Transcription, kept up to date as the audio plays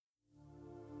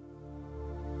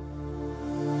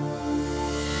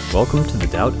Welcome to the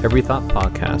Doubt Every Thought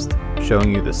podcast,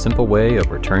 showing you the simple way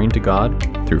of returning to God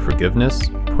through forgiveness,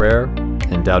 prayer,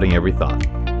 and doubting every thought.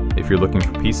 If you're looking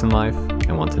for peace in life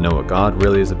and want to know what God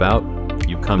really is about,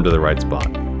 you've come to the right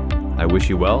spot. I wish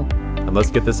you well, and let's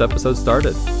get this episode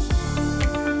started.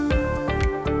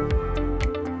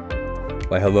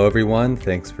 Why, hello everyone.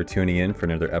 Thanks for tuning in for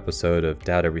another episode of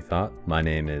Doubt Every Thought. My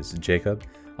name is Jacob.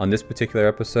 On this particular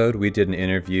episode, we did an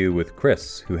interview with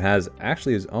Chris, who has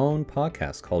actually his own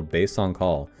podcast called Based on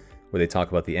Call, where they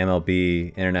talk about the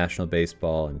MLB, international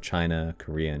baseball in China,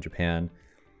 Korea, and Japan.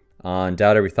 On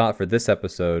Doubt Every Thought for this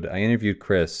episode, I interviewed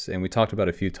Chris, and we talked about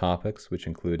a few topics, which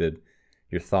included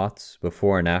your thoughts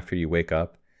before and after you wake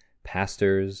up,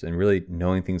 pastors, and really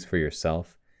knowing things for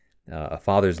yourself, a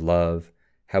father's love,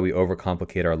 how we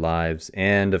overcomplicate our lives,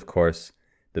 and, of course,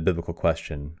 the biblical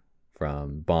question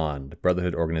from Bond,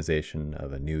 Brotherhood Organization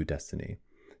of a New Destiny.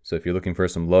 So if you're looking for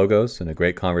some logos and a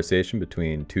great conversation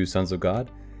between two sons of God,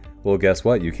 well, guess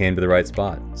what? You came to the right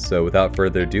spot. So without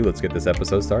further ado, let's get this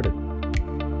episode started.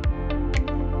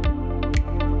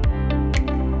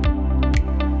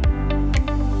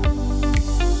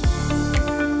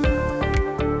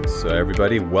 So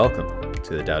everybody, welcome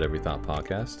to the Doubt Every Thought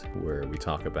podcast, where we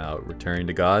talk about returning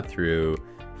to God through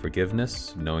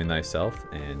forgiveness, knowing thyself,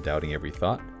 and doubting every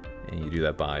thought. And you do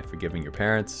that by forgiving your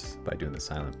parents, by doing the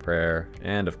silent prayer,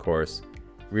 and of course,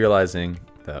 realizing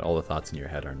that all the thoughts in your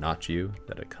head are not you,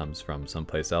 that it comes from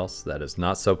someplace else that is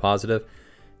not so positive.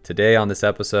 Today on this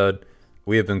episode,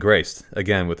 we have been graced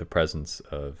again with the presence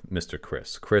of Mr.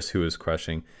 Chris who is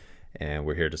crushing, and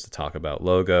we're here just to talk about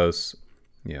logos,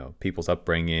 people's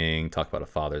upbringing, talk about a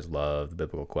father's love, the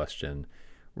biblical question,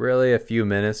 really a few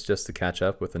minutes just to catch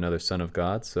up with another son of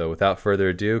God. So without further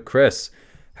ado, Chris,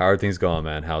 how are things going,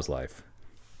 man? How's life?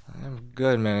 I'm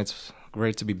good, man. It's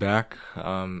great to be back.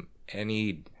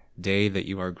 Any day that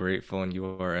you are grateful and you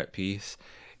are at peace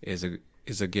is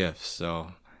a gift.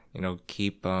 So,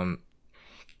 keep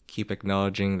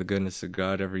acknowledging the goodness of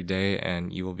God every day,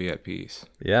 and you will be at peace.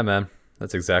 Yeah, man.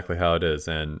 That's exactly how it is.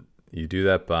 And you do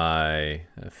that by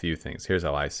a few things. Here's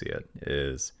how I see it,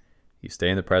 is you stay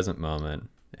in the present moment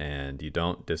and you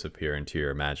don't disappear into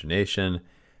your imagination,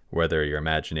 whether your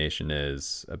imagination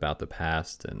is about the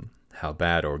past and how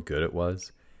bad or good it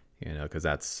was, because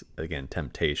that's, again,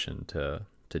 temptation to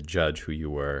judge who you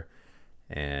were.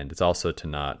 And it's also to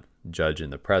not judge in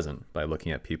the present by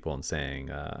looking at people and saying,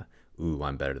 ooh,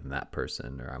 I'm better than that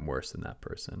person, or I'm worse than that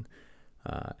person,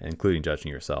 including judging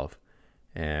yourself.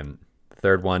 And the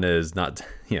third one is not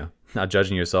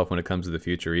judging yourself when it comes to the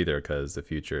future either, because the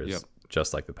future is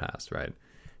just like the past, right?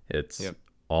 It's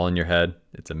all in your head.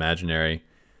 It's imaginary.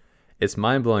 It's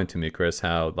mind-blowing to me, Chris,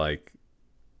 how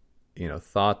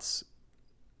thoughts,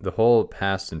 the whole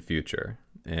past and future,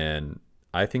 and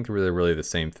I think they're really the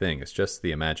same thing. It's just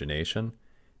the imagination,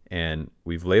 and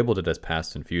we've labeled it as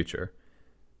past and future,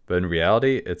 but in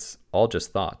reality, it's all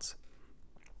just thoughts.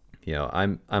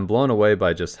 I'm blown away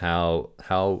by just how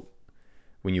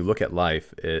when you look at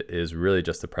life, it is really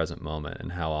just the present moment,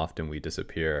 and how often we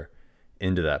disappear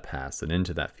into that past and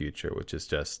into that future, which is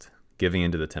just giving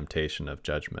into the temptation of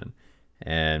judgment.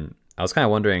 And I was kind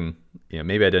of wondering,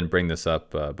 maybe I didn't bring this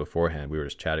up beforehand. We were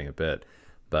just chatting a bit,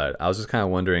 but I was just kind of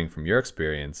wondering from your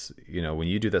experience, when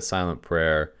you do that silent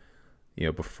prayer,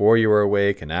 before you were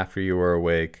awake and after you were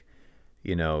awake,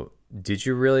 did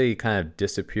you really kind of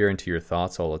disappear into your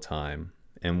thoughts all the time?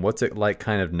 And what's it like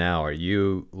kind of now? Are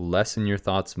you less in your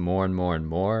thoughts more and more and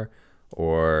more?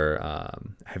 Or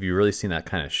have you really seen that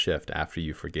kind of shift after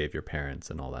you forgave your parents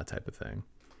and all that type of thing?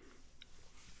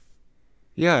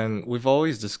 Yeah, and we've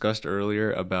always discussed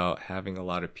earlier about having a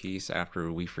lot of peace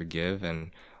after we forgive,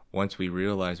 and once we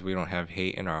realize we don't have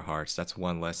hate in our hearts, that's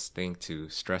one less thing to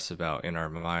stress about in our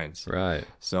minds. Right.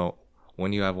 So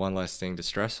when you have one less thing to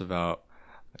stress about,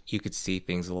 you could see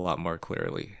things a lot more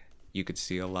clearly. You could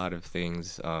see a lot of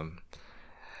things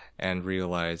and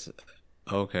realize,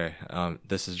 okay,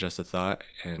 this is just a thought,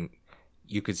 and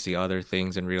you could see other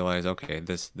things and realize, okay,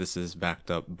 this is backed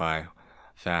up by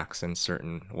facts and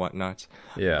certain whatnots.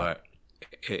 Yeah. But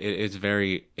it's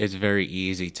very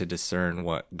easy to discern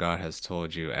what God has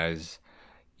told you as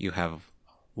you have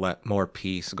let more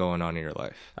peace going on in your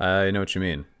life. I know what you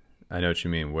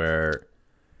mean. Where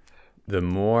the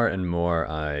more and more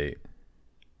I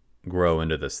grow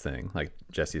into this thing, like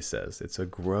Jesse says, it's a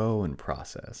growing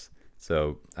process.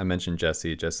 So I mentioned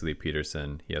Jesse Lee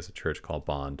Peterson. He has a church called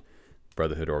Bond,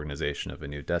 Brotherhood Organization of a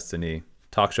New Destiny.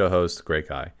 Talk show host, great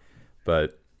guy.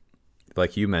 But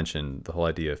like you mentioned, the whole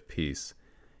idea of peace,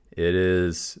 it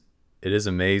is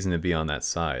amazing to be on that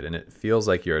side. And it feels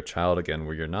like you're a child again,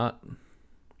 where you're not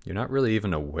really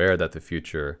even aware that the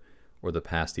future or the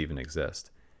past even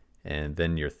exist. And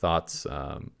then your thoughts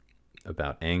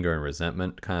about anger and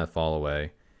resentment kind of fall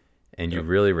away, and you Yep.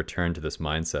 really return to this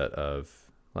mindset of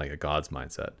like a God's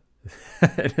mindset.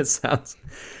 And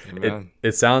Amen.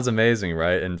 it sounds amazing,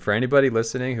 right? And for anybody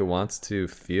listening who wants to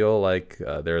feel like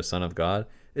they're a son of God,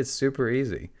 it's super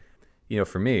easy.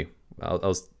 For me,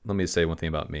 let me say one thing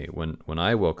about me. When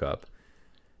I woke up,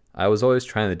 I was always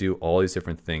trying to do all these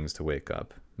different things to wake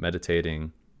up: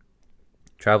 meditating,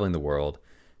 traveling the world,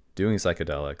 doing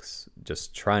psychedelics,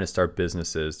 just trying to start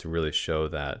businesses to really show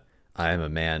that I am a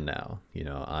man now.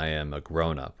 I am a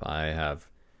grown up. I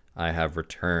have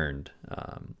returned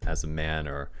as a man,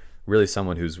 or really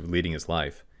someone who's leading his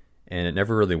life. And it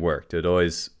never really worked. It'd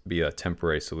always be a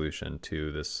temporary solution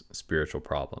to this spiritual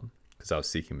problem because I was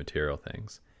seeking material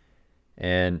things.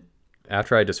 And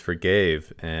after I just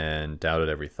forgave and doubted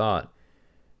every thought,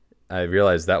 I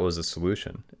realized that was a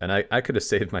solution. And I could have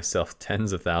saved myself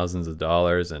tens of thousands of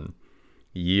dollars and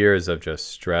years of just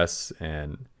stress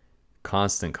and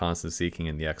constant seeking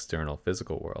in the external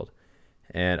physical world.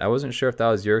 And I wasn't sure if that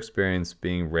was your experience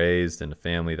being raised in a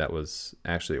family that was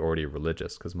actually already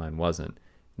religious, because mine wasn't,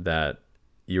 that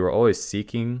you were always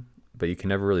seeking, but you can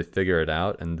never really figure it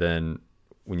out. And then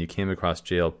when you came across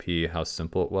JLP, how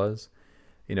simple it was.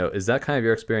 Is that kind of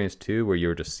your experience too, where you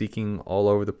were just seeking all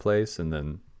over the place and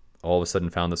then all of a sudden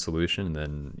found the solution and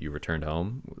then you returned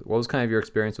home? What was kind of your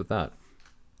experience with that?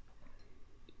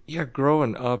 Yeah,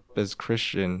 growing up as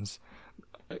Christians,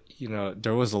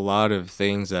 there was a lot of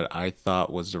things that I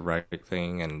thought was the right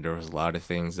thing, and there was a lot of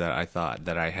things that I thought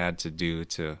that I had to do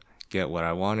to get what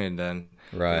I wanted. And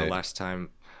Right. last time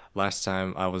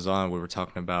I was on, we were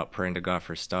talking about praying to God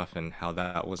for stuff and how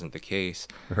that wasn't the case.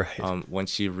 Right.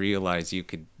 Once you realize you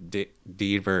could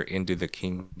deeper into the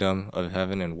kingdom of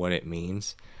heaven and what it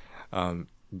means,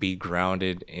 be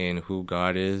grounded in who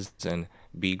God is, and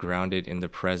be grounded in the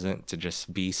present, to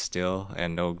just be still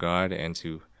and know God, and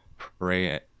to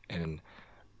pray and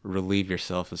relieve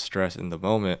yourself of stress in the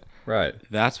moment. Right.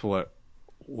 That's what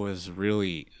was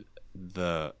really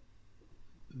the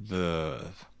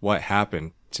what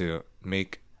happened to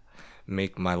make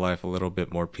my life a little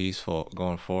bit more peaceful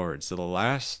going forward. So the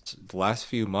last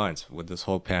few months with this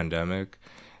whole pandemic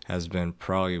has been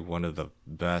probably one of the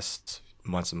best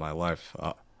months of my life,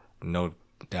 no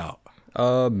doubt.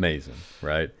 Amazing,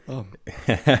 right? Oh,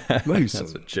 That's Mason.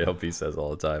 what JLP says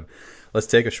all the time. Let's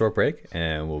take a short break,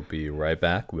 and we'll be right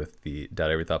back with the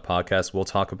Doubt Every Thought podcast. We'll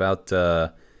talk about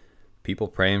people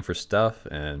praying for stuff,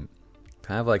 and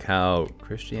kind of like how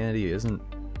Christianity isn't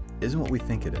what we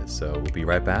think it is. So we'll be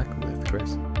right back with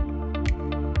Chris.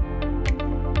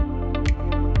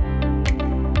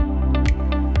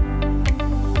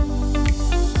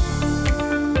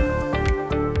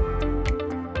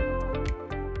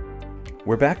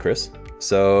 We're back, Chris.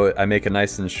 So I make it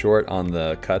nice and short on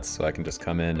the cuts, so I can just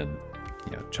come in and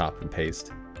chop and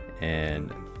paste.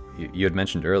 And you had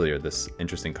mentioned earlier this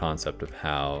interesting concept of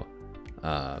how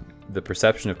the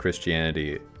perception of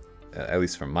Christianity, at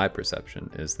least from my perception,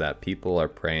 is that people are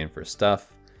praying for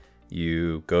stuff.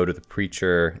 You go to the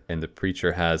preacher, and the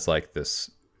preacher has like this,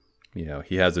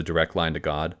 he has a direct line to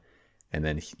God, and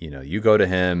then you go to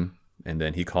him, and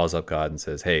then he calls up God and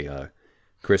says, "Hey,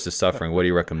 Chris is suffering. What do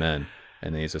you recommend?"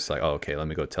 And then he's just like, "Oh, okay, let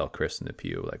me go tell Chris in the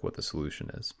pew like what the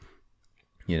solution is."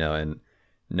 And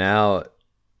now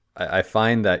I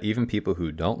find that even people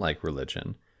who don't like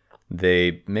religion,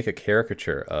 they make a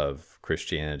caricature of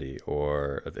Christianity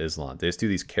or of Islam. They just do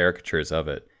these caricatures of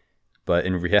it. But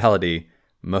in reality,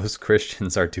 most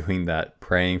Christians are doing that,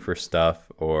 praying for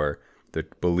stuff, or they're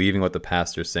believing what the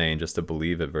pastor's saying just to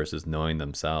believe it versus knowing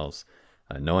themselves,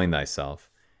 knowing thyself.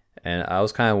 And I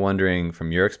was kind of wondering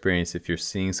from your experience if you're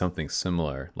seeing something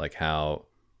similar, like how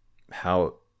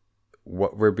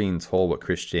what we're being told what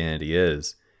Christianity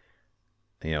is,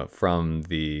 from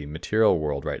the material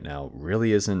world right now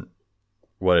really isn't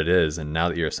what it is. And now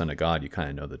that you're a son of God, you kind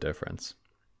of know the difference.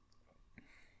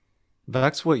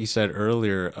 That's what you said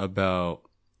earlier about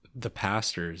the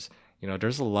pastors.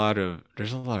 There's a lot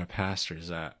of pastors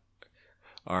that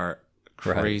are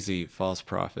Right. crazy false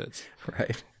prophets.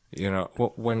 Right.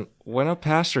 When a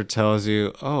pastor tells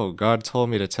you, "Oh, God told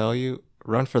me to tell you,"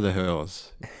 run for the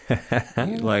hills.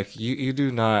 Like you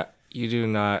do not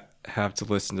have to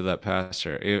listen to that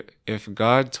pastor. If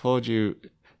God told you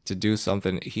to do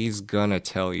something, he's gonna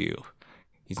tell you.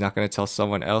 He's not gonna tell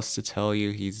someone else to tell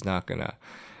you. He's not gonna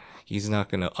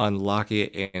unlock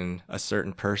it in a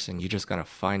certain person. You just gotta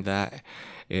find that.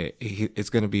 It's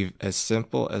gonna be as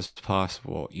simple as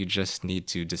possible. You just need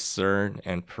to discern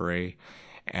and pray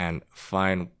and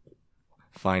find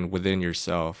within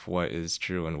yourself what is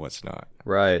true and what's not.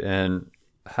 Right. And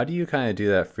how do you kind of do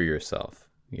that for yourself?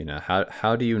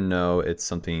 How do you know it's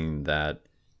something that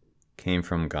came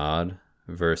from God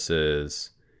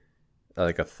versus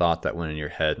like a thought that went in your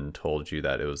head and told you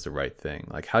that it was the right thing?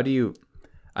 Like, how do you?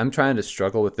 I'm trying to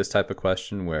struggle with this type of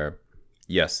question where,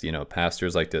 yes,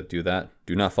 pastors like to do that.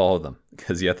 Do not follow them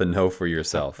because you have to know for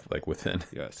yourself, like within,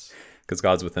 Yes. because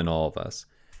God's within all of us.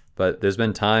 But there's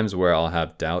been times where I'll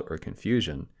have doubt or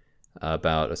confusion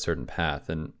about a certain path,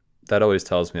 and that always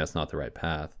tells me that's not the right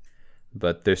path.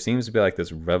 But there seems to be like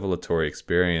this revelatory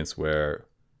experience where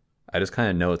I just kind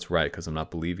of know it's right because I'm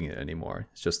not believing it anymore.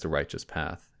 It's just the righteous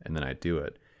path, and then I do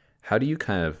it. How do you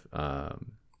kind of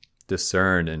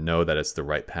discern and know that it's the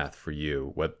right path for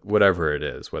you, whatever it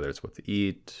is, whether it's what to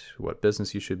eat, what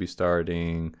business you should be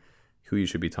starting, who you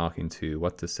should be talking to,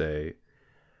 what to say?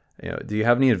 Do you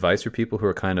have any advice for people who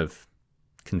are kind of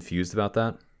confused about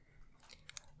that?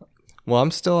 Well,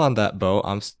 I'm still on that boat.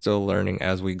 I'm still learning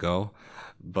as we go.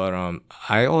 But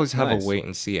I always have a Nice. wait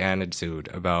and see attitude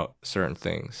about certain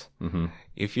things. Mm-hmm.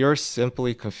 If you're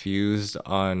simply confused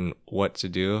on what to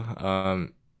do,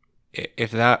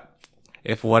 if that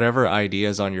if whatever idea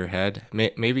is on your head,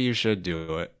 maybe you should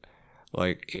do it.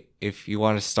 Like if you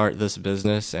want to start this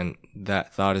business and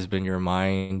that thought has been your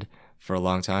mind for a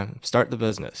long time, start the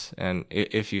business. And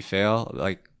if you fail,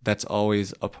 like that's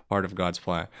always a part of God's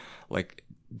plan. Like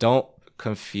don't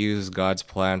confuse God's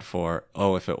plan for,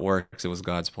 oh, if it works, it was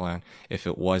God's plan. If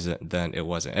it wasn't, then it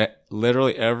wasn't.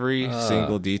 Literally every Uh,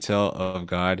 single detail of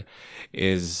God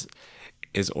is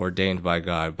ordained by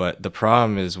God. But the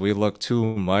problem is we look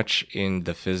too much in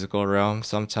the physical realm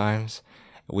sometimes.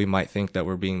 We might think that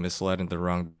we're being misled in the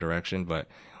wrong direction, but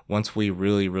once we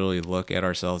really, really look at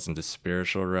ourselves in the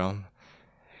spiritual realm,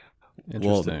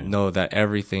 we'll Interesting. know that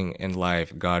everything in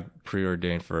life God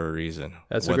preordained for a reason,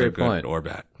 That's a whether great good point. or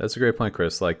bad. That's a great point,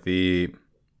 Chris. Like a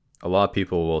lot of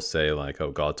people will say like,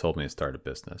 "Oh, God told me to start a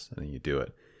business," and then you do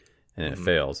it, and it Hmm.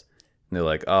 fails, and they're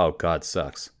like, "Oh, God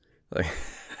sucks." Like,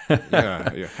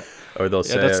 Yeah, yeah. or they'll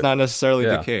Yeah, say, that's not necessarily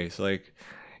the "Yeah, case. Like,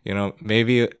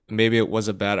 maybe it was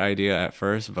a bad idea at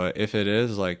first, but if it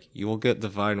is, like, you will get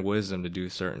divine wisdom to do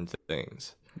certain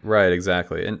things. right,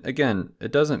 exactly." And again,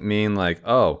 it doesn't mean like,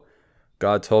 "Oh,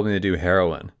 God told me to do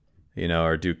heroin,"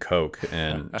 or do coke,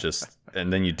 and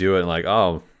then you do it, and like,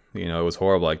 "Oh, it was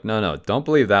horrible." Like, no, no, don't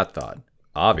believe that thought.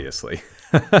 Obviously.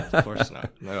 Of course not.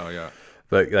 No, yeah.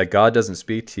 But like God doesn't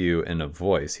speak to you in a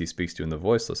voice; He speaks to you in the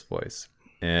voiceless voice.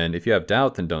 And if you have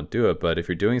doubt, then don't do it. But if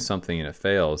you're doing something and it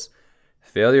fails,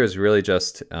 failure is really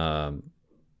just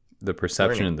the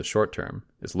perception Learning. in the short term.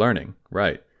 It's learning,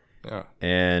 right? Yeah.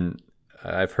 And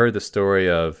I've heard the story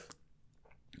of.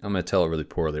 I'm going to tell it really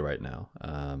poorly right now.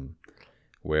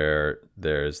 Where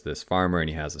there's this farmer and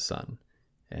he has a son,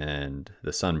 and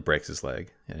the son breaks his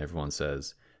leg, and everyone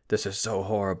says, "This is so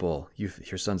horrible.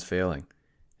 Your son's failing."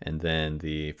 And then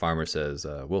the farmer says,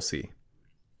 "We'll see."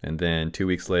 And then 2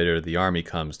 weeks later, the army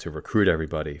comes to recruit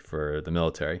everybody for the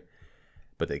military,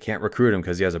 but they can't recruit him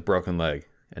because he has a broken leg.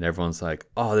 And everyone's like,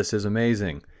 "Oh, this is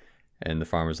amazing." And the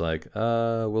farmer's like,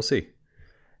 "We'll see."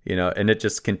 And it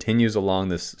just continues along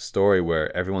this story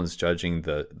where everyone's judging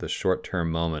the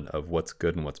short-term moment of what's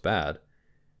good and what's bad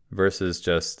versus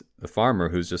just the farmer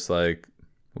who's just like,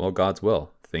 well, God's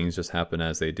will. Things just happen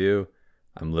as they do.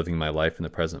 I'm living my life in the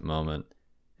present moment.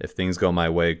 If things go my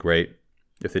way, great.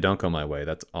 If they don't go my way,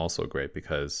 that's also great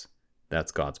because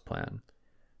that's God's plan.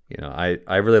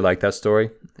 I really like that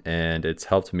story, and it's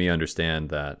helped me understand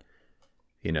that,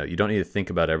 you don't need to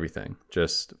think about everything.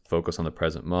 Just focus on the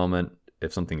present moment.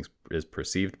 If something is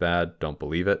perceived bad, don't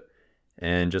believe it,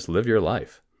 and just live your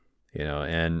life.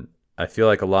 And I feel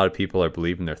like a lot of people are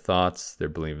believing their thoughts. They're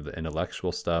believing the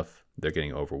intellectual stuff. They're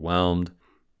getting overwhelmed.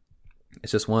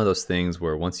 It's just one of those things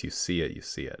where once you see it, you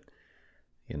see it.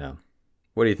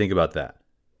 What do you think about that?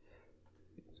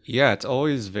 Yeah, it's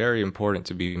always very important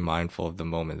to be mindful of the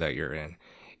moment that you're in.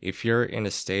 If you're in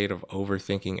a state of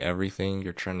overthinking everything,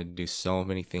 you're trying to do so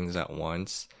many things at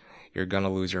once, you're going to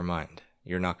lose your mind.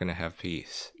 You're not going to have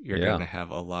peace. You're going Yeah, to have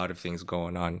a lot of things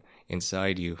going on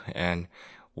inside you. And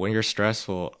when you're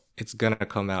stressful, it's going to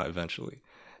come out eventually.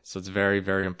 So it's very,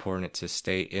 very important to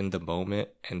stay in the moment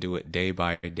and do it day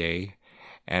by day.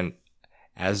 And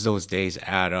as those days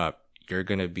add up, you're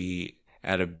going to be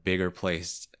at a bigger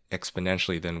place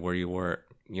exponentially than where you were,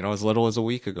 as little as a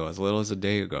week ago, as little as a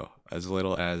day ago, as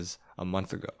little as a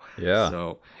month ago. yeah,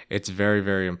 So it's very,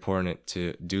 very important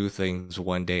to do things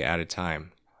one day at a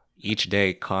time. Each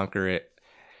day, conquer it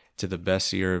to the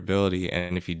best of your ability.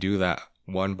 And if you do that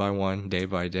one by one, day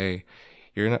by day,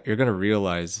 you're gonna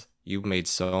realize you've made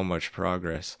so much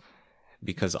progress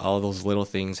because all those little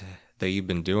things that you've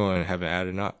been doing have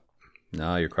added up.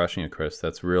 No, you're crushing it, Chris.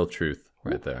 That's real truth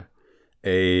right there.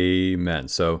 Amen.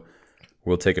 So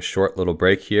we'll take a short little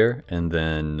break here, and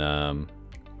then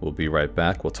we'll be right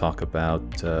back. We'll talk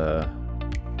about a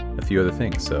few other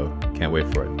things. So can't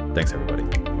wait for it. Thanks, everybody.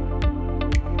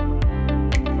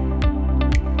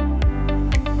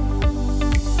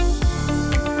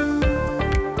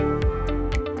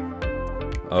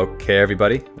 Okay,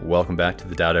 everybody. Welcome back to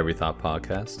the Doubt Every Thought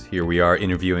podcast. Here we are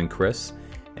interviewing Chris.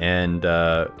 And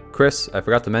Chris, I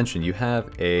forgot to mention, you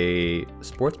have a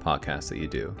sports podcast that you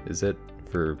do. Is it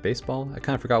for baseball? I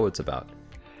kind of forgot what it's about.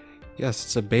 Yes,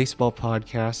 it's a baseball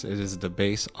podcast. It is the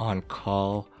Base on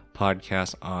Call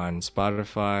podcast on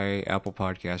Spotify, Apple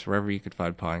Podcasts, wherever you could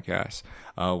find podcasts.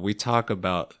 We talk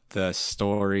about the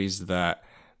stories that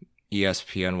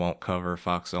ESPN won't cover,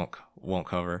 Fox won't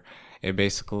cover. It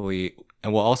basically,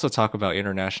 and we'll also talk about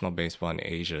international baseball in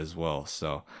Asia as well.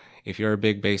 So if you're a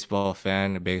big baseball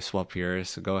fan, a baseball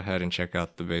purist, go ahead and check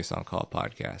out the Base on Call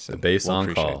podcast. The Base we'll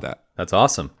on Call. That. That's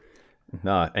awesome.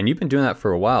 No, and you've been doing that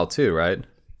for a while too, right?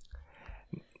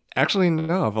 Actually,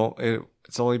 no.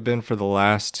 It's only been for the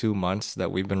last 2 months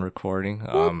that we've been recording.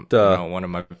 One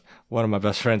of my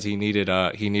best friends, he needed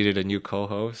a new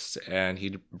co-host, and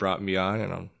he brought me on,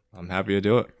 and I'm happy to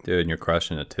do it. Dude, and you're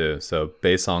crushing it too. So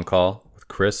Base on Call with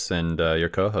Chris and your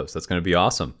co-host. That's going to be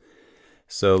awesome.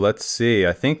 So let's see.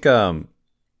 I think one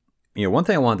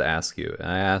thing I wanted to ask you,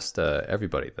 and I asked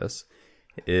everybody this,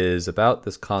 is about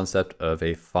this concept of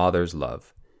a father's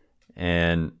love.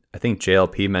 And I think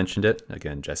JLP mentioned it.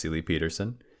 Again, Jesse Lee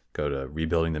Peterson. Go to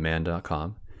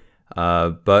rebuildingtheman.com.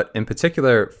 But in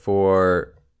particular,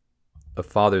 for a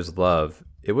father's love,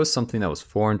 it was something that was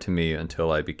foreign to me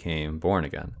until I became born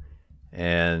again.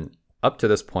 And up to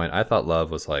this point, I thought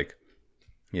love was like,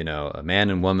 a man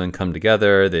and woman come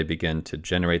together, they begin to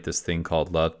generate this thing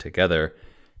called love together,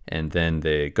 and then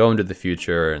they go into the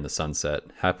future and the sunset,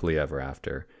 happily ever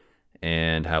after,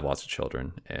 and have lots of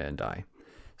children and die.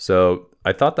 So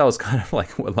I thought that was kind of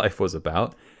like what life was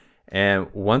about. And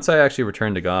once I actually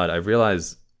returned to God, I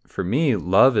realized for me,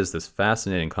 love is this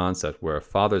fascinating concept where a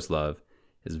father's love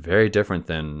is very different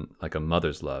than like a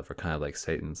mother's love, or kind of like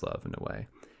Satan's love in a way.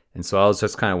 And so I was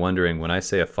just kind of wondering, when I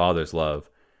say a father's love,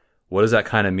 what does that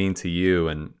kind of mean to you,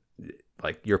 and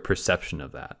like your perception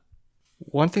of that?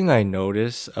 One thing I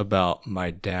notice about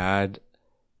my dad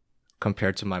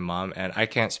compared to my mom, and I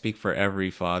can't speak for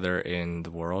every father in the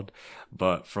world,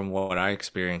 but from what I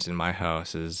experience in my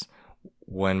house is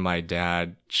when my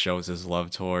dad shows his love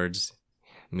towards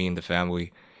me and the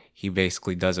family, he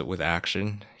basically does it with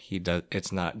action.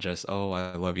 It's not just, oh,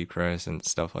 I love you, Chris, and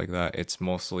stuff like that. It's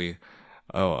mostly,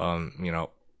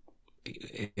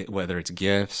 whether it's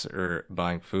gifts or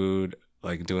buying food,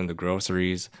 like doing the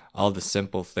groceries, all the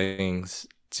simple things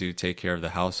to take care of the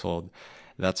household.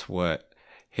 That's what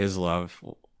his love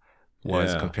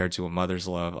was compared to a mother's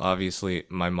love. Obviously,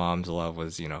 my mom's love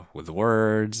was, with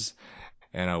words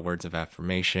and words of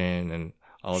affirmation and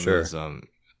all those,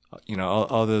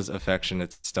 all those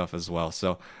affectionate stuff as well.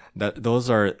 So those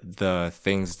are the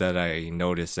things that I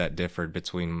noticed that differed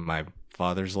between my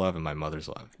father's love and my mother's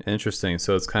love. Interesting.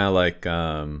 So it's kind of like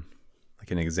an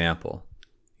example,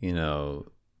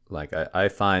 like I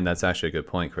find that's actually a good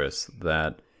point, Chris,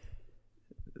 that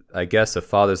I guess a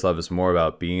father's love is more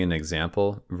about being an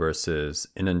example versus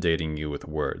inundating you with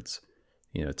words,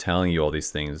 telling you all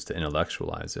these things to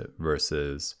intellectualize it,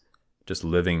 versus just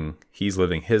he's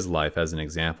living his life as an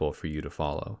example for you to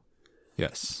follow.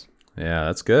 Yes. Yeah,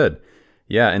 that's good.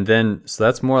 Yeah. And then, so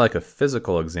that's more like a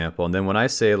physical example. And then when I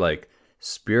say like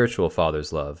spiritual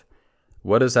father's love,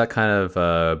 what does that kind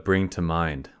of bring to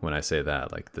mind when I say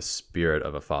that, like the spirit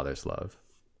of a father's love?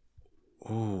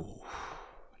 Ooh,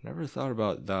 never thought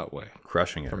about it that way.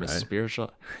 Crushing it, from right?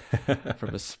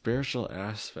 From a spiritual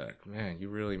aspect. Man,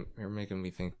 you're making me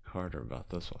think harder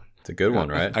about this one. It's a good one,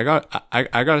 right? I got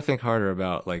to think harder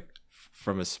about, like,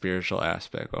 from a spiritual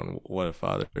aspect on what a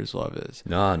father's love is.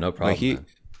 No problem.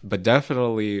 But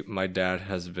definitely my dad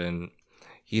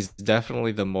he's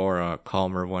definitely the more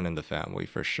calmer one in the family,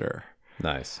 for sure.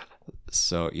 Nice.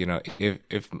 So,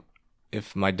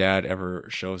 if my dad ever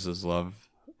shows his love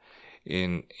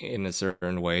in a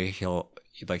certain way,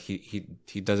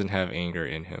 he doesn't have anger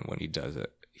in him when he does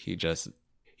it. He just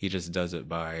does it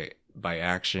by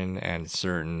action and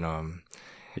certain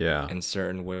and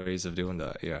certain ways of doing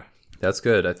that. Yeah. That's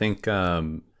good. I think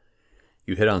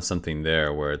you hit on something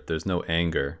there where there's no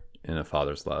anger in a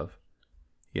father's love.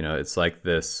 It's like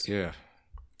this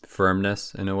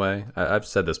firmness in a way. I've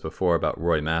said this before about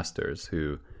Roy Masters,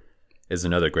 who is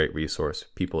another great resource,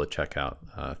 people to check out,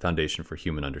 Foundation for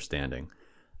Human Understanding.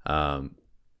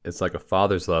 It's like a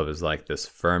father's love is like this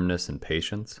firmness and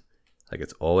patience. Like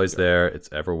it's always Yep. there, it's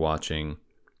ever watching,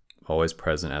 always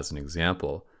present as an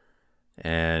example.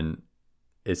 And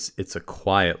it's a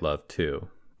quiet love too.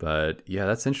 But yeah,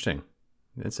 that's interesting.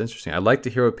 It's interesting. I'd like to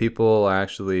hear what people are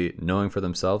actually knowing for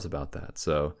themselves about that.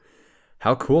 So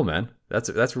how cool, man.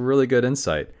 That's really good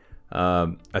insight.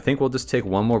 I think we'll just take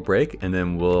one more break and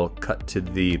then we'll cut to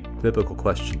the biblical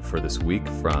question for this week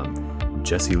from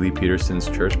Jesse Lee Peterson's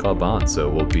Church Called Bond. So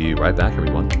we'll be right back,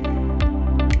 everyone.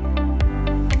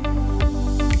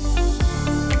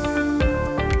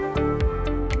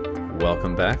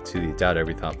 Welcome back to the Doubt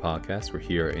Every Thought podcast. We're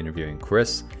here interviewing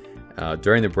Chris.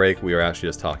 During the break, we were actually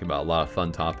just talking about a lot of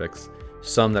fun topics.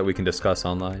 Some that we can discuss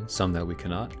online, some that we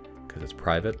cannot because it's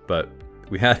private. But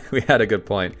we had a good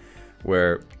point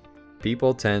where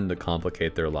people tend to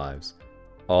complicate their lives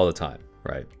all the time,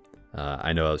 right?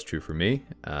 I know that was true for me.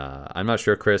 I'm not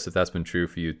sure, Chris, if that's been true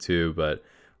for you too, but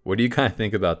what do you kind of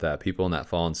think about that? People in that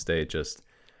fallen state just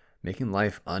making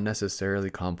life unnecessarily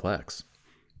complex.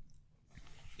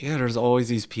 Yeah, there's always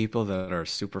these people that are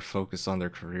super focused on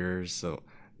their careers, so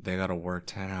they gotta work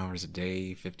 10 hours a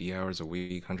day, 50 hours a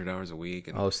week, 100 hours a week,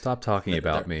 and Oh, stop talking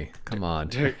about me. Come on.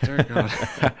 they're going,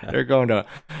 they're going to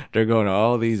they're going to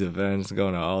all these events,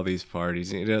 going to all these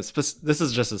parties. You know, this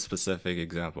is just a specific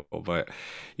example, but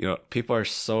you know, people are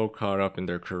so caught up in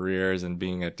their careers and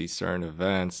being at these certain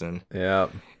events, and Yeah.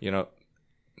 you know,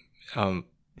 Yeah.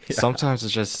 sometimes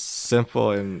it's just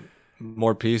simple and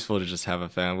more peaceful to just have a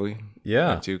family, Yeah.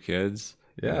 have two kids,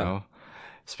 you Yeah. know,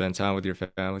 spend time with your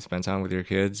family, spend time with your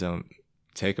kids,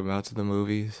 take them out to the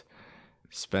movies,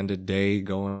 spend a day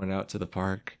going out to the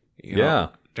park. You Yeah.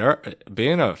 know,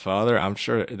 being a father, I'm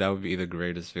sure that would be the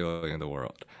greatest feeling in the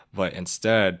world. But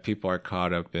instead, people are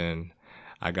caught up in,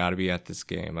 I got to be at this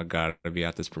game. I got to be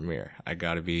at this premiere. I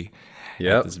got to be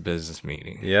Yep. at this business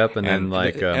meeting. Yep. And then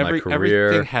like my career.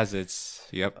 Everything has its,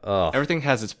 Oh, everything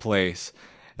has its place.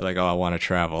 Like, oh, I want to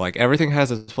travel. Like everything has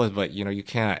its place, but you know, you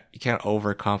can't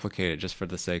overcomplicate it just for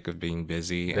the sake of being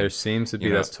busy. there And seems to be,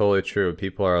 you know, that's totally true.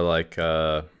 People are like,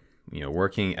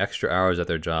 working extra hours at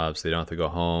their jobs. So they don't have to go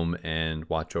home and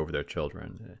watch over their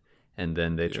children. And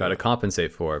then they try to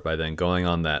compensate for it by then going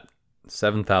on that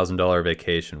 $7,000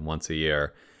 vacation once a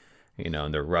year,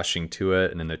 and they're rushing to it.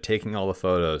 And then they're taking all the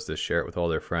photos to share it with all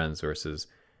their friends versus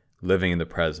living in the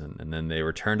present. And then they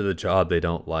return to the job they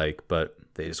don't like, but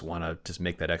they just want to just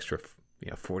make that extra,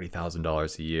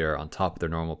 $40,000 a year on top of their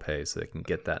normal pay so they can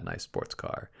get that nice sports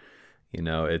car.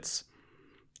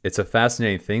 It's a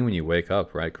fascinating thing when you wake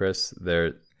up, right, Chris?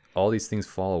 All these things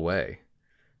fall away.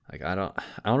 Like I don't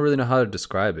really know how to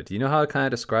describe it. Do you know how to kind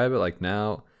of describe it? Like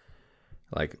now,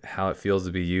 like how it feels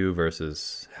to be you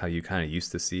versus how you kind of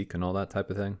used to seek and all that type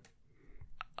of thing.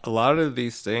 a lot of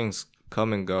these things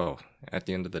come and go at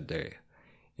the end of the day.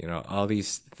 You know, all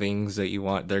these things that you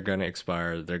want, they're going to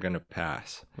expire, they're going to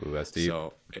pass. Ooh, that's deep.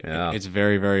 So Yeah. it's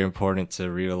very, very important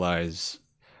to realize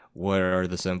what are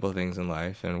the simple things in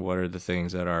life and what are the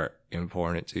things that are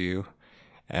important to you.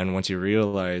 And once you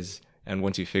realize and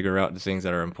once you figure out the things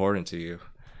that are important to you,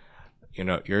 you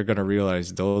know, you're going to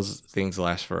realize those things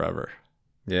last forever.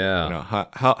 Yeah. You know,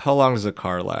 how long does a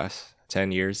car last?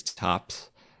 10 years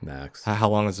tops. Max. How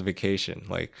long is a vacation?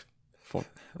 Like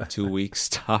 2 weeks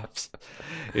tops.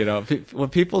 You know, when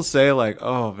people say like,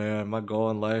 "Oh man, my goal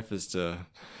in life is to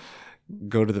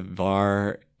go to the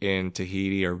bar in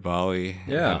Tahiti or Bali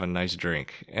and Yeah. have a nice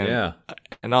drink," and Yeah.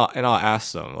 I'll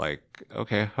ask them like,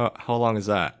 "Okay, how long is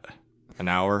that? An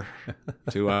hour,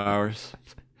 2 hours?"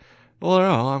 Well,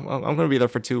 no, I'm gonna be there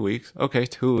for 2 weeks. Okay,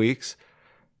 2 weeks.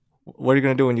 What are you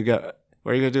gonna do when you get?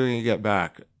 What are you gonna do when you get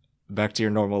back? Back to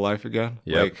your normal life again?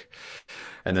 Yep. Like,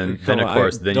 And then come of on,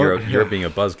 course, I then don't- you're being a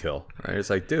buzzkill, right? It's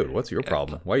like, dude, what's your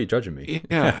problem? Why are you judging me?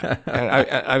 yeah. And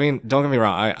I mean, don't get me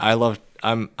wrong. I love.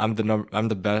 I'm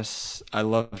the best. I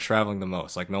love traveling the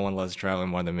most. Like no one loves traveling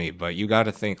more than me. But you got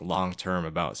to think long term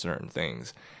about certain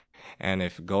things. And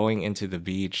if going into the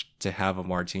beach to have a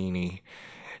martini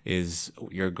is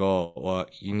your goal, well,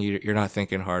 you're not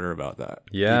thinking harder about that.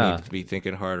 Yeah. You need to be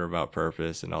thinking harder about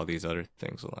purpose and all these other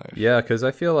things in life. Yeah, because I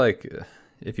feel like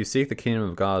if you seek the kingdom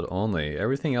of God only,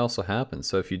 everything else will happen.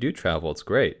 So if you do travel, it's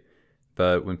great.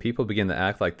 But when people begin to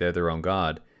act like they're their own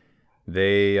God,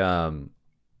 they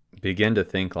begin to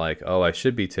think like, oh, I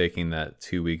should be taking that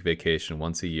 2-week vacation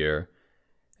once a year.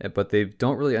 But they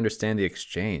don't really understand the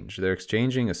exchange. They're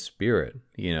exchanging a spirit,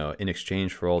 in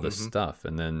exchange for all this stuff.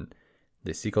 And then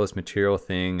they seek all this material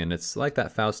thing. And it's like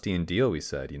that Faustian deal we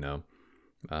said,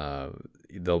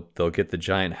 they'll get the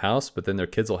giant house, but then their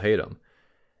kids will hate them.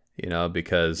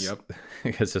 Because Yep.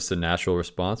 it's just a natural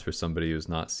response for somebody who's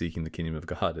not seeking the kingdom of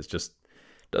God. It just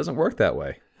doesn't work that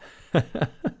way.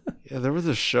 Yeah, there was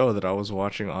a show that I was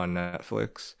watching on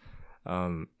Netflix.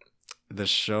 Um, the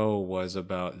show was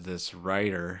about this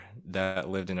writer that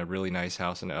lived in a really nice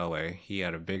house in LA. He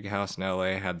had a big house in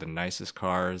LA, had the nicest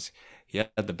cars. He had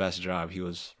the best job. He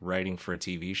was writing for a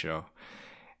TV show,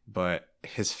 but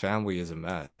his family is a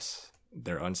mess.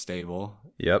 They're unstable.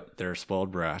 Yep. They're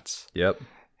spoiled brats. Yep.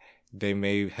 They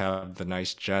may have the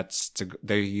nice jets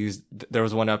there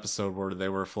was one episode where they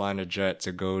were flying a jet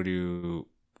to go to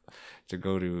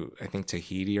I think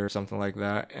Tahiti or something like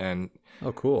that, and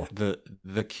Oh, cool.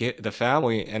 the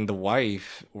family and the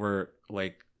wife were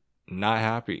like not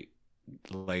happy,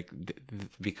 like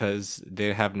because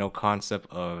they have no concept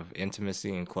of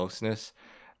intimacy and closeness.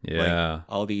 Like Yeah.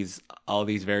 all these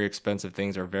very expensive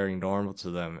things are very normal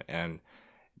to them, and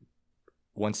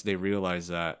once they realize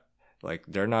that, like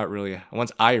they're not really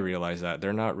once I realize that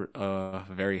they're not a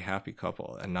very happy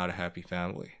couple and not a happy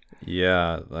family.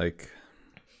 Yeah. Like,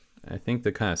 I think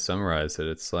to kind of summarize it,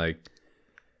 it's like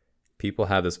people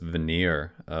have this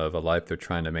veneer of a life they're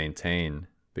trying to maintain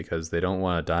because they don't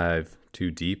want to dive too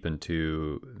deep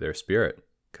into their spirit,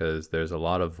 because there's a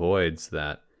lot of voids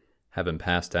that have been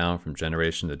passed down from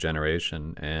generation to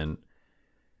generation. And,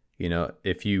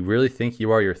 if you really think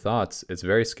you are your thoughts, it's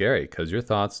very scary because your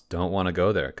thoughts don't want to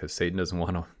go there, because Satan doesn't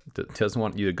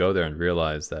want you to go there and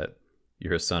realize that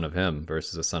you're a son of him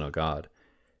versus a son of God.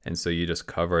 And so you just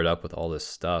cover it up with all this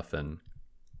stuff. And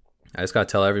I just got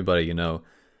to tell everybody,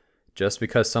 just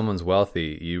because someone's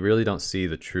wealthy, you really don't see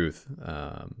the truth,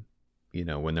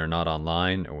 when they're not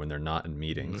online or when they're not in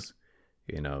meetings.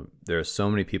 There are so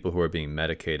many people who are being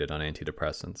medicated on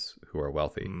antidepressants who are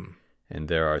wealthy. And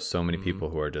there are so many people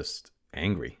who are just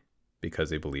angry because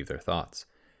they believe their thoughts.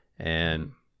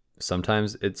 And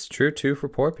sometimes it's true too for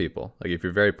poor people. Like if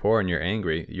you're very poor and you're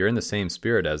angry, you're in the same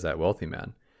spirit as that wealthy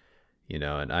man.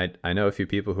 And I know a few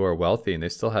people who are wealthy and they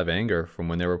still have anger from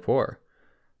when they were poor.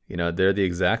 They're the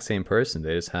exact same person.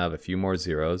 They just have a few more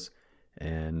zeros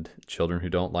and children who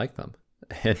don't like them.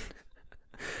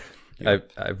 And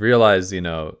I've realized,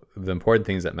 the important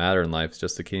things that matter in life is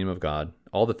just the kingdom of God.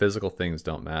 All the physical things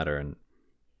don't matter. And,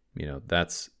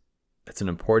 that's an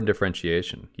important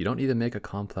differentiation. You don't need to make a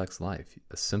complex life.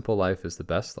 A simple life is the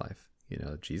best life.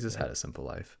 Jesus had a simple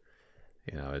life.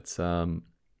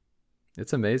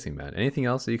 It's amazing, man. Anything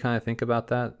else that you kind of think about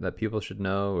that people should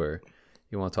know or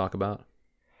you want to talk about?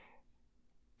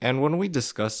 And when we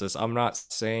discuss this, I'm not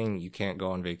saying you can't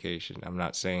go on vacation. I'm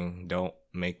not saying don't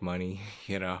make money,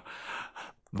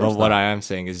 But what I am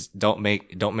saying is don't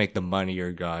make the money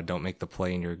your God. Don't make the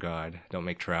plane your God. Don't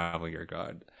make travel your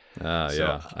God.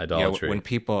 Idolatry. When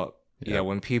people,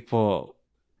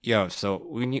 So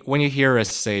when you hear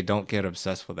us say don't get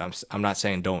obsessed with them, I'm not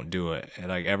saying don't do it.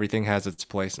 Like everything has its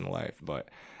place in life, but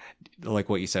like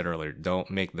what you said earlier, don't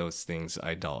make those things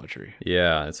idolatry.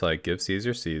 Yeah, it's like give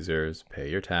Caesar Caesar's, pay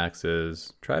your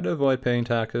taxes, try to avoid paying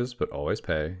taxes, but always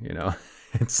pay.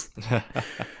 It's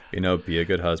be a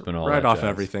good husband. All write that off jazz.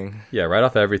 Everything. Yeah, write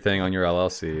off everything on your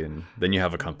LLC, and then you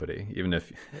have a company, even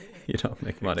if you don't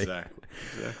make money. Exactly.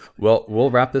 Well,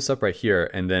 we'll wrap this up right here,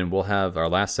 and then we'll have our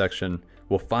last section.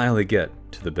 We'll finally get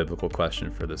to the biblical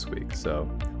question for this week. So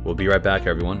we'll be right back,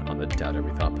 everyone, on the Doubt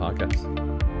Every Thought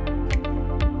podcast.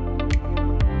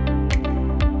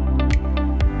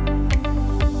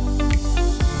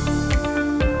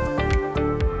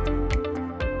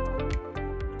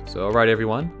 So, all right,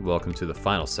 everyone, welcome to the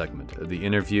final segment of the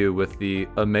interview with the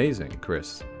amazing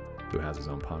Chris, who has his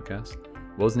own podcast.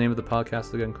 What was the name of the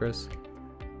podcast again, Chris?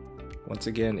 Once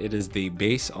again, it is the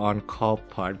Base on Call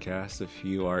podcast. If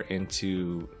you are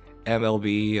into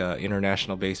MLB,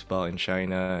 international baseball in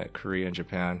China, Korea, and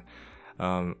Japan,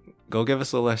 go give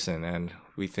us a listen. And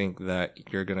we think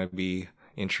that you're going to be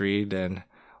intrigued, and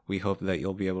we hope that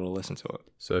you'll be able to listen to it.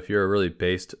 So if you're a really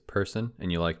based person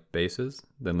and you like bases,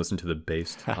 then listen to the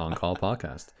Based on Call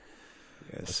podcast.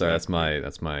 Yes, Sorry,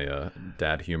 that's my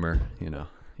dad humor,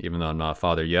 even though I'm not a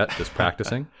father yet, just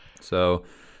practicing. So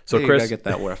hey, Chris, you gotta get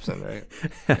that lesson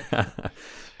right.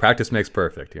 Practice makes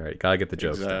perfect. All right, gotta get the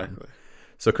jokes down.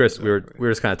 So Chris, we were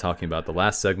just kind of talking about the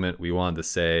last segment. We wanted to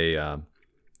say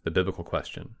the biblical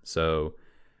question. So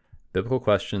biblical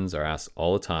questions are asked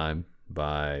all the time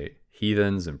by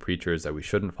heathens and preachers that we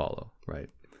shouldn't follow, right?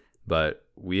 But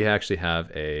we actually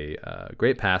have a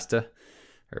great pastor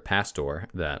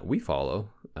that we follow,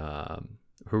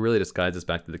 who really just guides us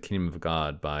back to the kingdom of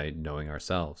God by knowing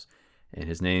ourselves. And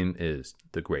his name is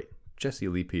the great Jesse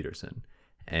Lee Peterson.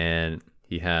 And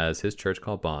he has his church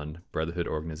called Bond, Brotherhood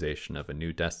Organization of a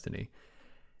New Destiny.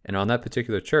 And on that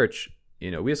particular church,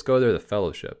 we just go there to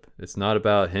fellowship. It's not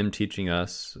about him teaching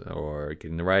us or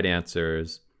getting the right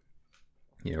answers,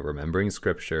 remembering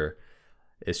scripture.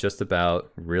 It's just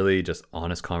about really just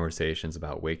honest conversations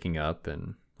about waking up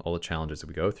and all the challenges that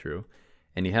we go through.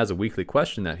 And he has a weekly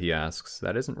question that he asks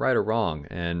that isn't right or wrong.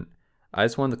 And I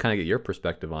just wanted to kind of get your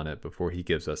perspective on it before he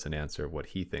gives us an answer of what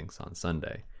he thinks on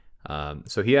Sunday.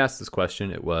 So he asked this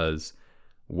question. It was,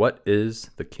 what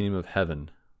is the kingdom of heaven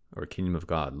or kingdom of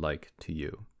God like to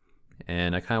you?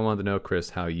 And I kind of wanted to know,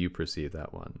 Chris, how you perceive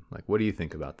that one. Like, what do you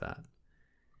think about that?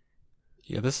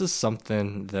 Yeah, this is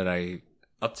something that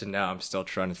up to now, I'm still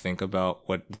trying to think about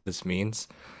what this means.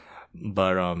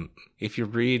 But if you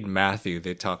read Matthew,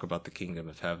 they talk about the kingdom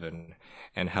of heaven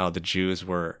and how the Jews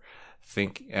were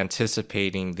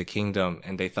anticipating the kingdom,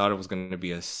 and they thought it was going to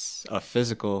be a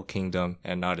physical kingdom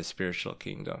and not a spiritual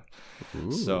kingdom.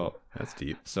 Ooh, So that's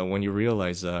deep. so when you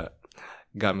realize that,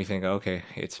 got me thinking, okay,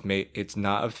 it's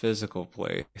not a physical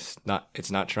place.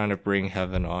 It's not trying to bring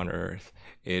heaven on earth.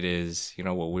 It is,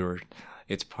 what we were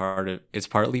it's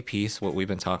partly peace, what we've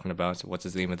been talking about. So what's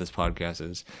the name of this podcast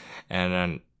is. And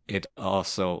then it's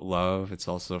also love, it's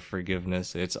also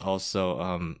forgiveness, it's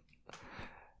also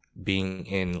being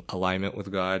in alignment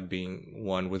with God, being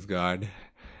one with God.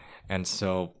 And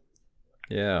so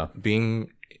Yeah. being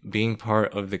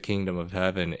part of the kingdom of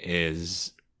heaven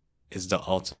is the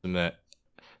ultimate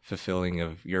fulfilling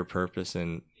of your purpose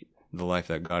and the life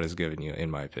that God has given you,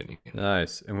 in my opinion.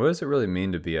 Nice. And what does it really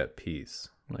mean to be at peace?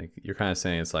 Like, you're kind of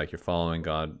saying it's like you're following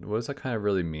God. What does that kind of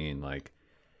really mean? Like,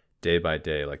 day by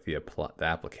day, like the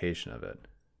application of it.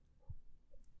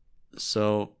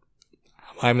 So,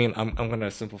 I mean, I'm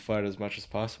gonna simplify it as much as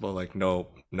possible. Like, no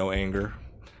anger,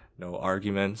 no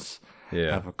arguments.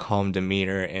 Yeah. Have a calm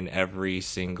demeanor in every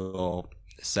single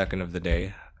second of the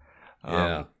day.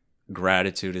 Yeah.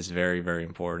 Gratitude is very, very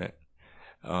important.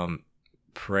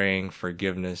 Praying,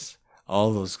 forgiveness,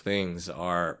 all those things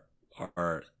are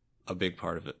a big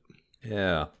part of it.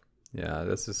 Yeah. Yeah.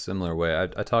 That's a similar way.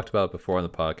 I talked about it before on the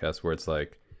podcast where it's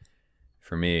like,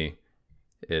 for me,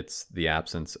 it's the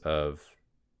absence of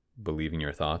believing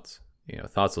your thoughts.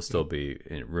 Thoughts will still be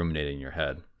ruminating in your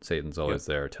head. Satan's always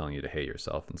there telling you to hate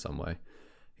yourself in some way.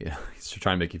 He's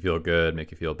trying to make you feel good,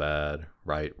 make you feel bad,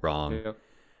 right, wrong. Yep.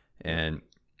 And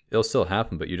it'll still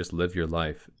happen, but you just live your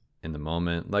life in the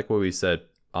moment. Like what we said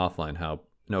offline,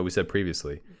 we said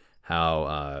previously,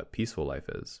 how peaceful life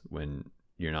is when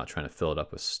you're not trying to fill it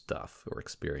up with stuff or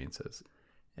experiences.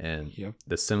 And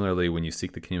similarly, when you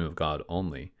seek the kingdom of God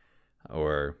only,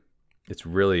 or it's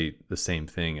really the same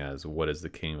thing as what is the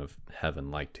kingdom of heaven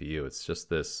like to you. It's just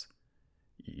this,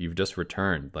 you've just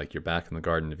returned, like you're back in the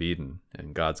Garden of Eden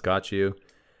and God's got you.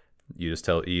 You just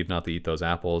tell Eve not to eat those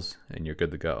apples and you're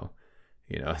good to go.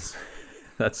 That's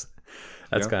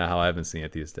kind of how I've been seeing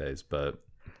it these days. But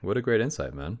what a great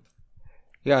insight, man.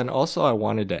 Yeah, and also I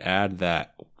wanted to add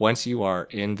that once you are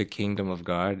in the kingdom of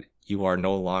God, you are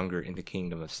no longer in the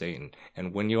kingdom of Satan.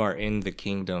 And when you are in the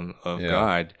kingdom of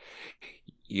God,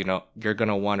 you're going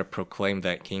to want to proclaim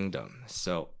that kingdom.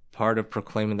 So part of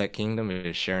proclaiming that kingdom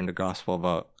is sharing the gospel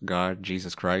about God,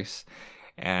 Jesus Christ,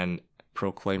 and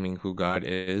proclaiming who God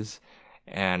is,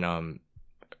 and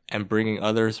bringing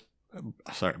other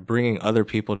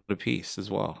people to peace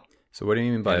as well. So what do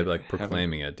you mean by like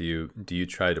proclaiming it? Do you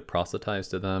try to proselytize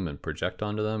to them and project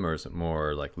onto them, or is it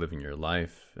more like living your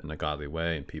life in a godly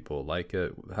way and people like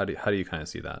it? How do you kind of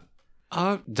see that?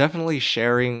 Definitely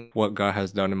sharing what God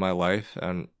has done in my life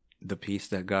and the peace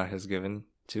that God has given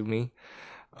to me.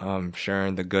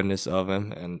 Sharing the goodness of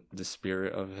Him and the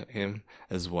spirit of Him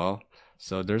as well.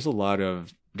 So there's a lot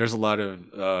of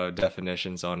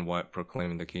definitions on what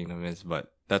proclaiming the kingdom is,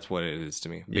 but that's what it is to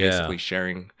me. Basically,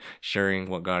 sharing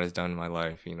what God has done in my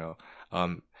life.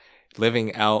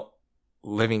 Living out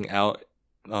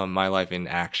my life in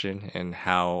action and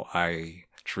how I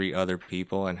treat other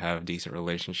people and have decent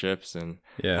relationships and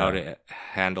how to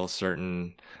handle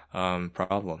certain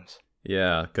problems.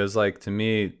 Yeah, because like to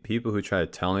me, people who try to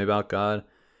tell me about God,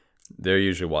 they're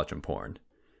usually watching porn.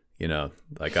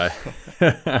 Like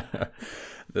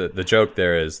the joke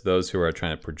there is those who are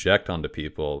trying to project onto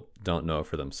people don't know it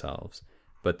for themselves.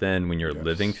 But then when you're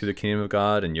living through the kingdom of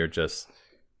God and you're just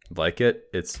like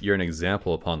you're an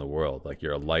example upon the world. Like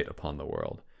you're a light upon the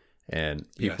world, and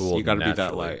people will gotta be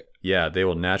that light. Yeah, they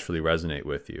will naturally resonate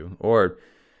with you, or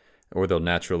they'll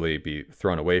naturally be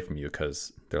thrown away from you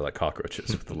because they're like cockroaches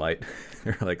with the light.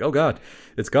 They're like, oh God,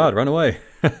 it's God, run away.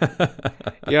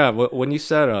 Yeah, when you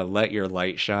said let your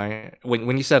light shine,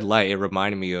 when you said light, it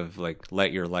reminded me of like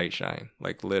let your light shine,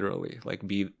 like literally, like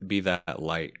be that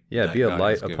light. Yeah, that be a God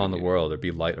light has upon the given you. world, or be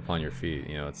light upon your feet.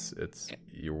 It's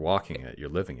you're walking it, you're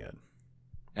living it.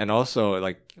 And also,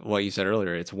 like what you said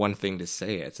earlier, it's one thing to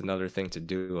say it, it's another thing to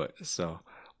do it. So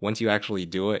once you actually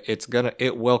do it,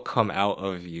 it will come out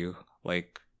of you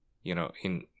like,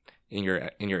 in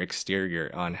your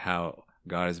exterior on how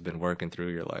God has been working through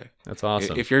your life. That's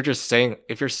awesome. If you're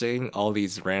saying all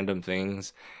these random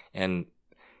things and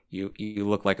you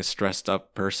look like a stressed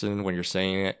up person when you're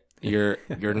saying it,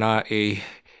 you're not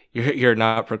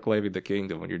proclaiming the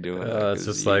kingdom when you're doing that. It's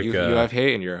just like you have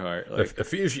hate in your heart. Like,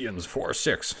 Ephesians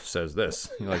 4:6 says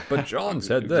this. You're like, but John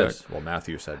said this. Well,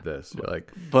 Matthew said this. You're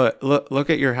like, but look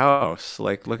at your house.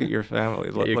 Like, look at your family.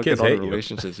 Look at all the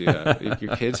relationships you have.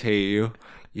 Your kids hate you.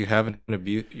 You have an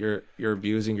abuse. You're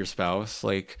abusing your spouse.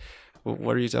 Like,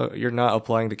 what are you talking? You're not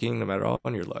applying the kingdom at all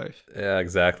in your life. Yeah,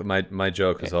 exactly. My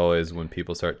joke is always when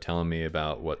people start telling me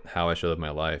about how I should live my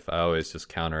life, I always just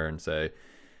counter and say,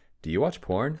 do you watch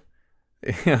porn?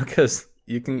 Because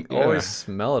you can always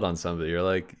smell it on somebody. You're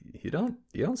like, you don't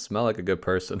smell like a good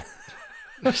person.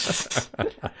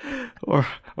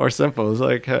 or simple. It's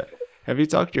like, have you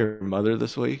talked to your mother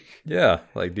this week? Yeah.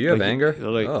 Like, do you have anger?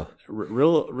 Like,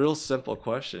 real simple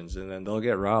questions, and then they'll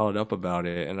get riled up about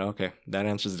it. And okay, that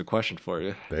answers the question for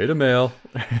you. Beta male.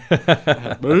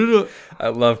 I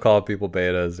love calling people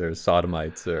betas or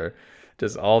sodomites or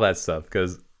just all that stuff,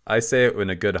 because I say it in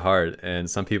a good heart, and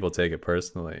some people take it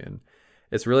personally. And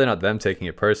it's really not them taking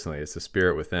it personally. It's the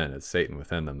spirit within. It's Satan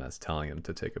within them that's telling them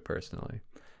to take it personally.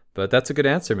 But that's a good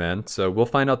answer, man. So we'll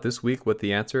find out this week what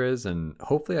the answer is, and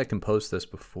hopefully I can post this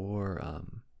before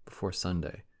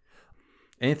Sunday.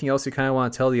 Anything else you kind of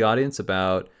want to tell the audience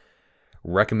about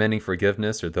recommending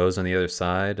forgiveness, or those on the other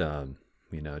side?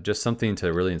 Just something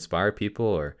to really inspire people,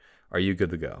 or are you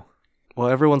good to go? Well,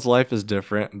 everyone's life is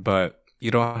different, but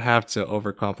you don't have to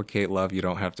overcomplicate love. You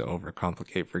don't have to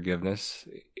overcomplicate forgiveness.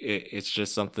 It's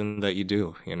just something that you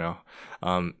do,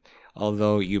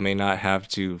 Although you may not have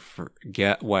to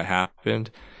forget what happened,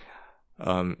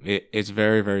 it's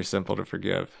very, very simple to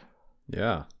forgive.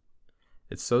 Yeah.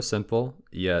 It's so simple,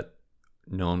 yet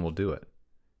no one will do it.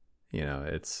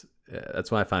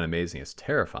 That's what I find amazing. It's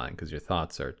terrifying because your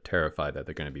thoughts are terrified that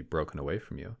they're going to be broken away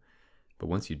from you. But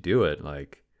once you do it,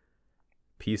 like,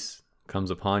 peace comes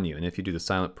upon you. And if you do the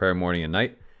silent prayer morning and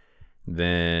night,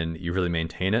 then you really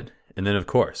maintain it. And then, of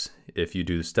course, if you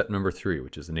do step number 3,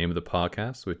 which is the name of the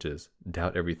podcast, which is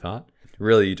doubt every thought,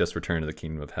 really you just return to the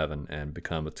kingdom of heaven and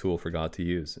become a tool for God to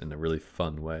use in a really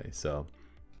fun way. So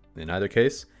in either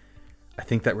case, I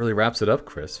think that really wraps it up,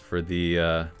 Chris, for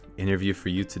the interview for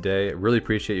you today. I really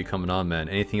appreciate you coming on, man.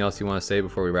 Anything else you want to say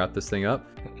before we wrap this thing up?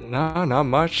 No, not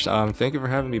much. Thank you for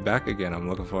having me back again. I'm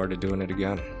looking forward to doing it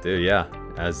again. Dude, yeah.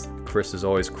 As Chris is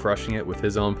always crushing it with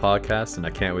his own podcast, and I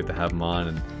can't wait to have him on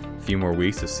in a few more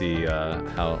weeks to see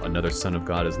how another son of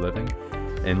God is living.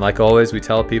 And like always, we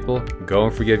tell people, go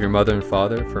and forgive your mother and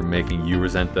father for making you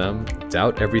resent them.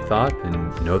 Doubt every thought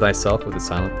and know thyself with a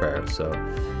silent prayer. So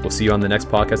we'll see you on the next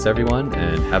podcast, everyone,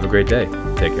 and have a great day.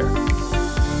 Take care.